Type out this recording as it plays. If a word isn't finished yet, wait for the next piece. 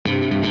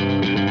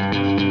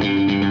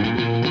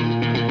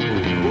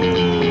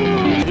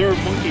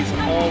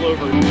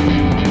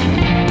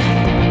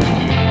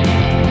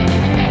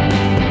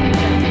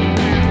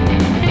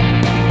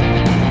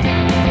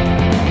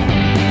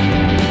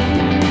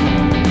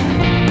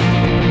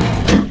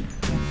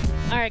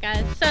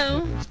Alright guys,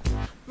 so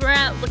we're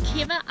at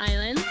Wekiva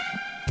Island,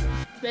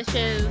 which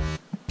is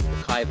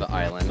Wekiva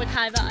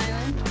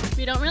Island.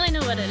 We don't really know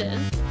what it is,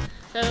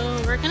 so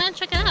we're gonna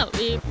check it out.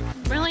 We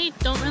really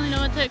don't know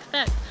what to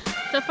expect.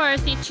 So far I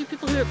see 2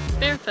 people who are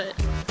barefoot.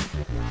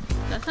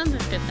 That sounds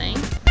like a good thing.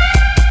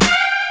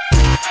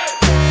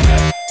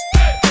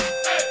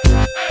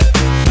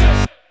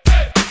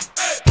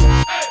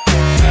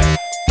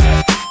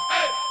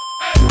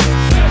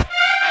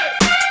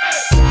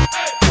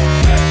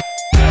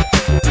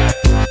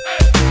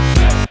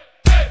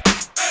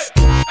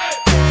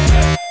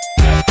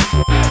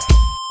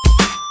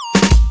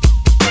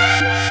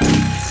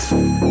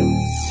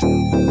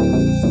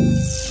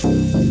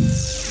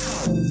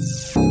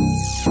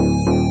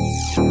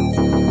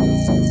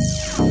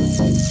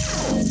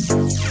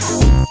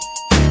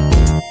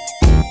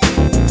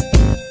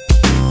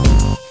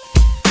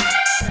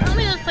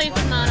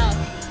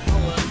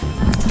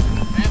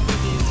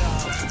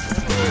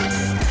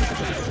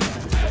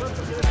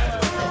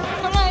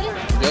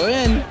 Go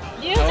in.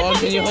 How long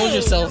can you hold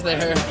yourself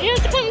there? You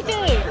have to come too.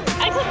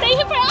 I can stay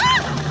here for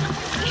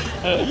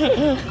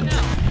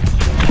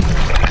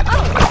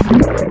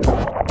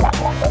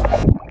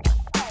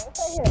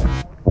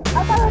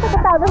I thought it was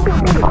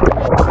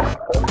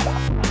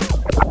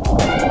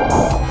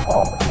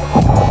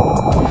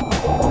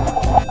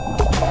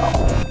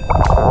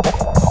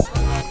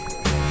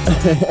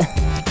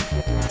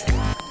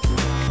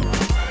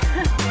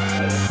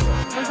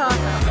That's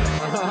awesome.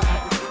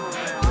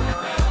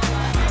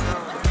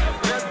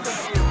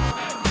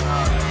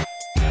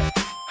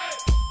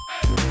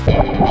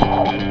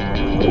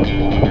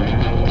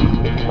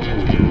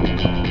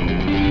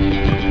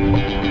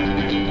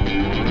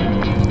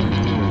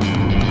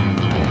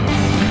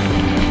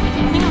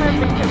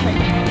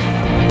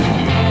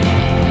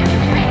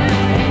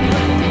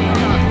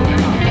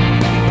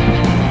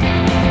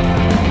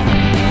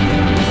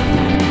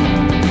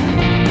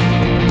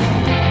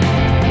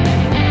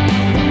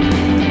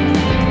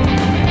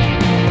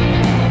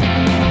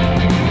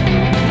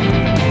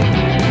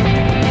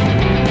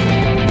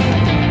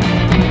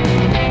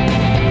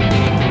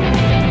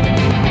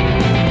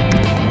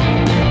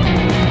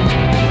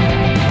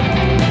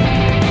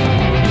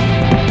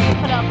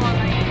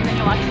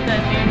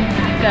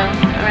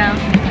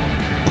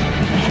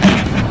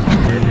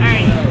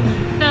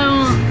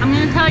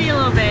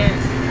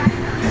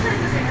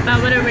 About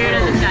what a weirdo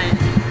this guy is.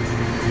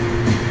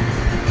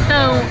 So,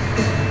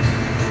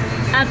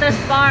 at this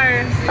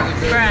bar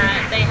we're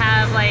at, they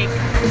have like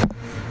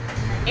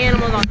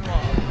animals on the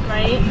wall,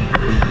 right?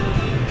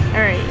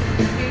 Alright.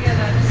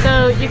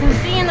 So you can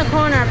see in the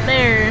corner up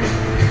there,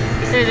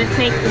 there's a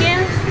snake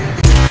skin.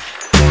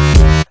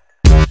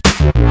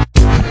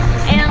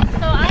 And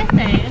so I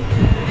say,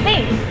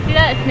 hey, see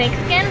that snake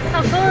skin?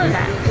 How cool is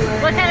that?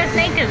 What kind of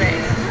snake is it?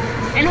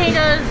 And he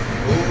goes,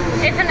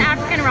 it's an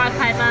African rock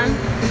python.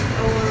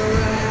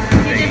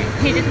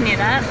 He just knew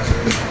that.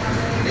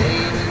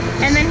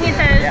 And then he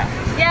says,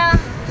 yeah,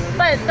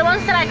 but the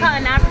ones that I caught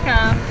in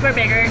Africa were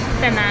bigger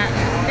than that.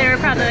 They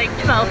were probably like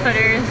 12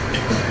 footers.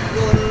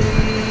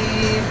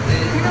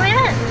 Look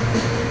at that.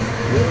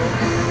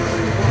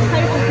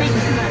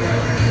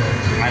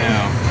 I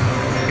know.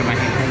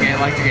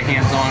 I like to get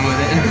hands on with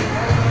it.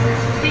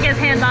 He gets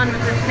hands on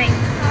with the snake.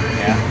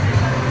 Yeah.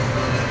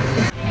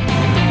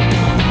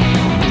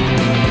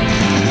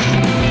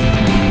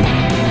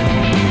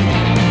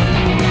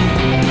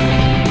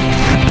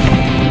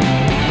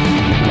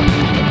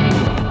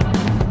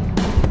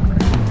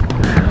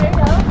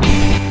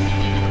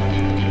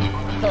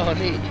 Oh,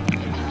 neat.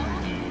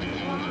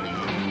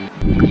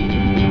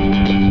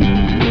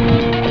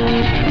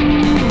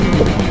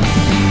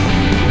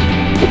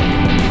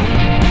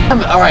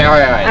 All right.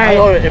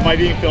 Hello, am I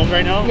being filmed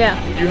right now? Yeah.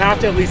 You have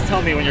to at least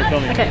tell me when you're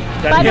filming. Okay.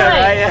 That's By the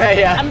way,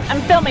 yeah.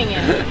 I'm filming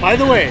it. By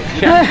the way,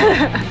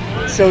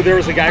 so there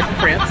was a guy from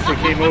France that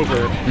came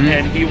over,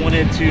 and he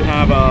wanted to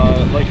have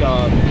a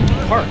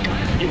park.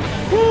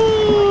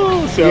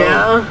 So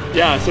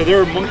yeah, so there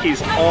are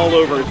monkeys all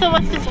over. So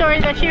what's the story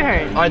that you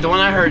heard? All right, the one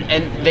I heard,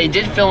 and they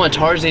did film a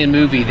Tarzan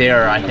movie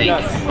there, I think.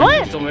 Yes.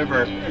 What? The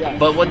river. Yeah.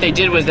 But what they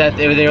did was that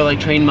they were like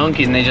trained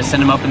monkeys, and they just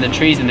sent them up in the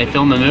trees, and they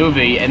filmed the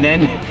movie, and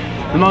then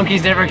the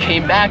monkeys never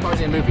came back.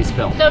 Tarzan movie's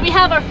filmed. So we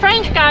have a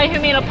French guy who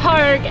made a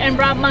park and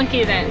brought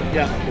monkeys in.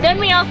 Yeah. Then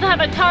we also have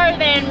a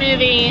Tarzan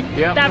movie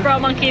that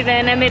brought monkeys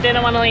in, and they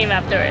didn't want to leave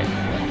afterwards.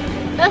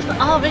 That's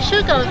all. We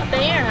should go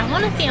there. I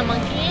want to see a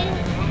monkey.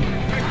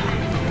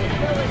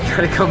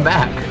 Gotta come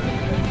back.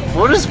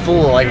 We're just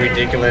full of like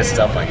ridiculous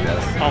stuff like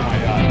this. Oh my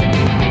god.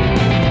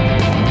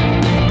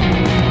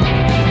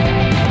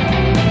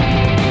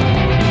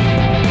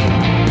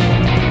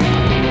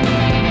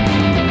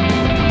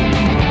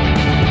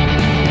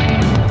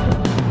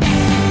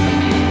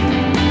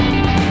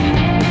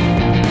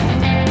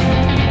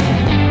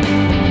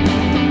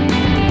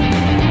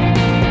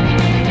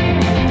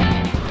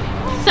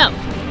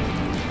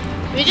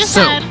 We just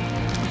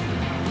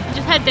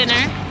had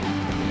dinner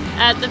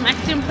at the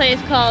Mexican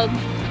place called,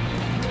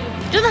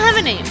 doesn't have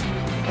a name.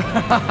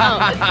 Oh,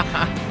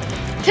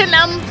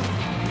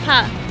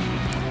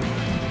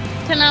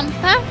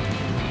 Tinampa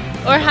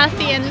or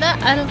Hacienda.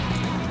 I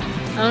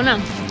don't know.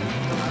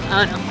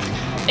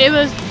 It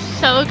was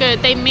so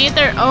good. They made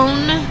their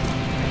own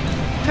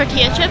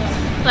tortilla chips,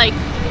 like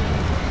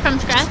from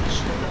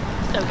scratch.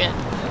 So good.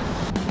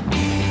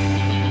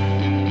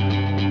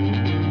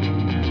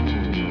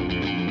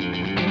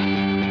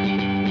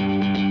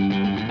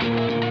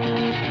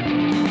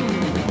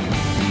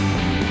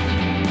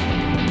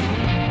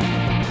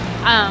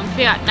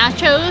 We got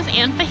nachos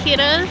and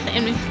fajitas,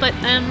 and we split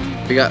them.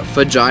 We got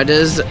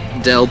fajitas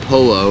del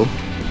pollo.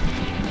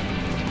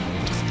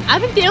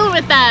 I've been dealing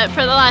with that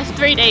for the last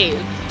 3 days.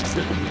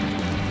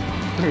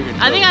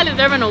 I think I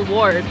deserve an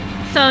award.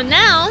 So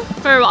now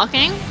we're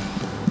walking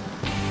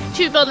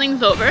 2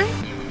 buildings over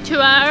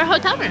to our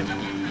hotel room.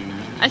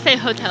 I say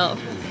hotel,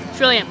 it's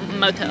really a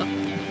motel.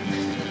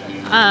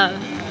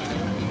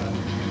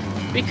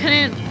 We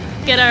couldn't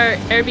get our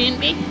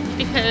Airbnb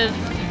because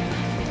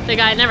the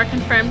guy never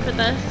confirmed with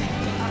us.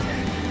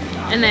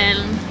 And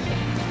then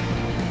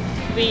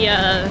we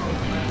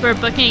were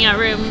booking a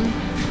room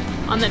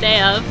on the day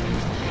of,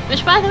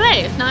 which by the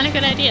way is not a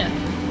good idea.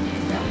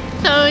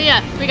 So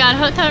yeah, we got a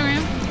hotel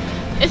room.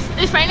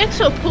 It's right next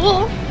to a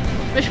pool,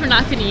 which we're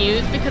not gonna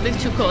use because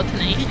it's too cold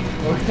tonight.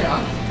 Oh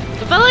yeah.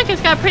 But look,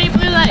 it's got pretty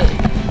blue lights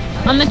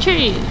on the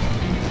trees.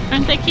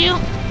 Aren't they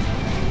cute?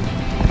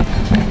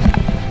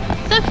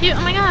 So cute,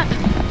 oh my god.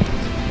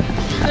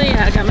 So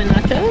yeah, I got my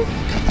nachos.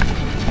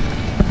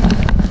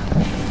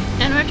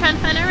 And we're trying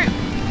to find a room.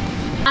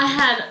 I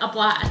had a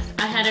blast.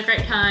 I had a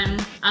great time.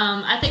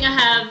 I think I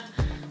have,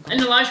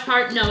 in a large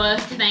part, Noah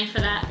to thank for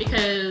that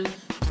because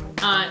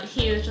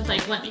he was just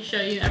like, let me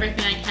show you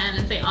everything I can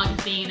in St.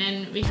 Augustine,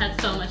 and we had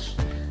so much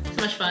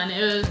fun.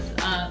 It was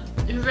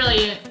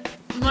really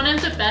one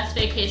of the best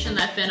vacations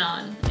I've been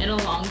on in a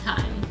long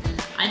time.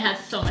 I had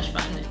so much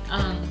fun.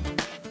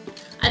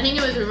 I think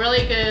it was a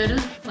really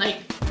good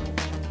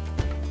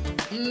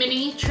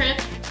mini trip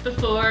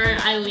before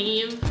I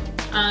leave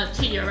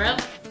to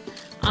Europe.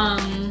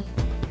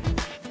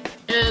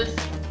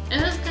 It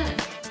was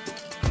good.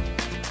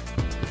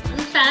 I'm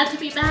sad to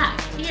be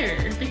back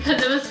here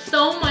because it was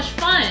so much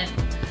fun.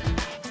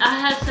 I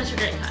had such a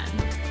great time.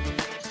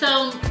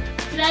 So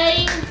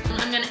today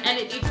I'm gonna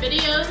edit these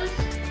videos.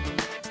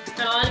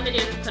 Got a lot of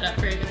videos to put up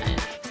for you guys.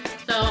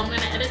 So I'm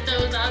gonna edit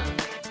those up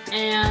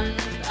and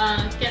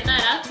get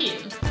that out to you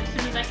as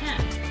soon as I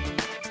can.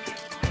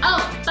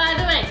 Oh, by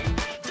the way,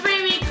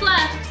 3 weeks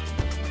left.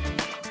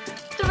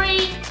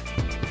 3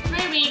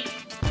 weeks.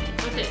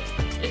 What's it?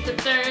 It's the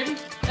 3rd.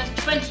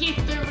 That's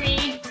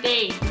 23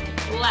 days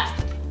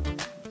left.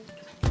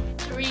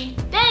 3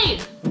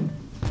 days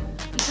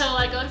until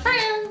I go to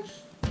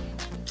France.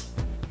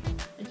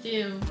 I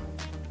do.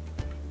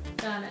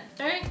 Got it.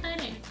 Very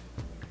exciting.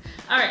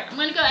 Alright, I'm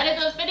gonna go edit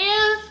those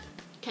videos.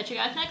 Catch you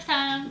guys next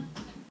time.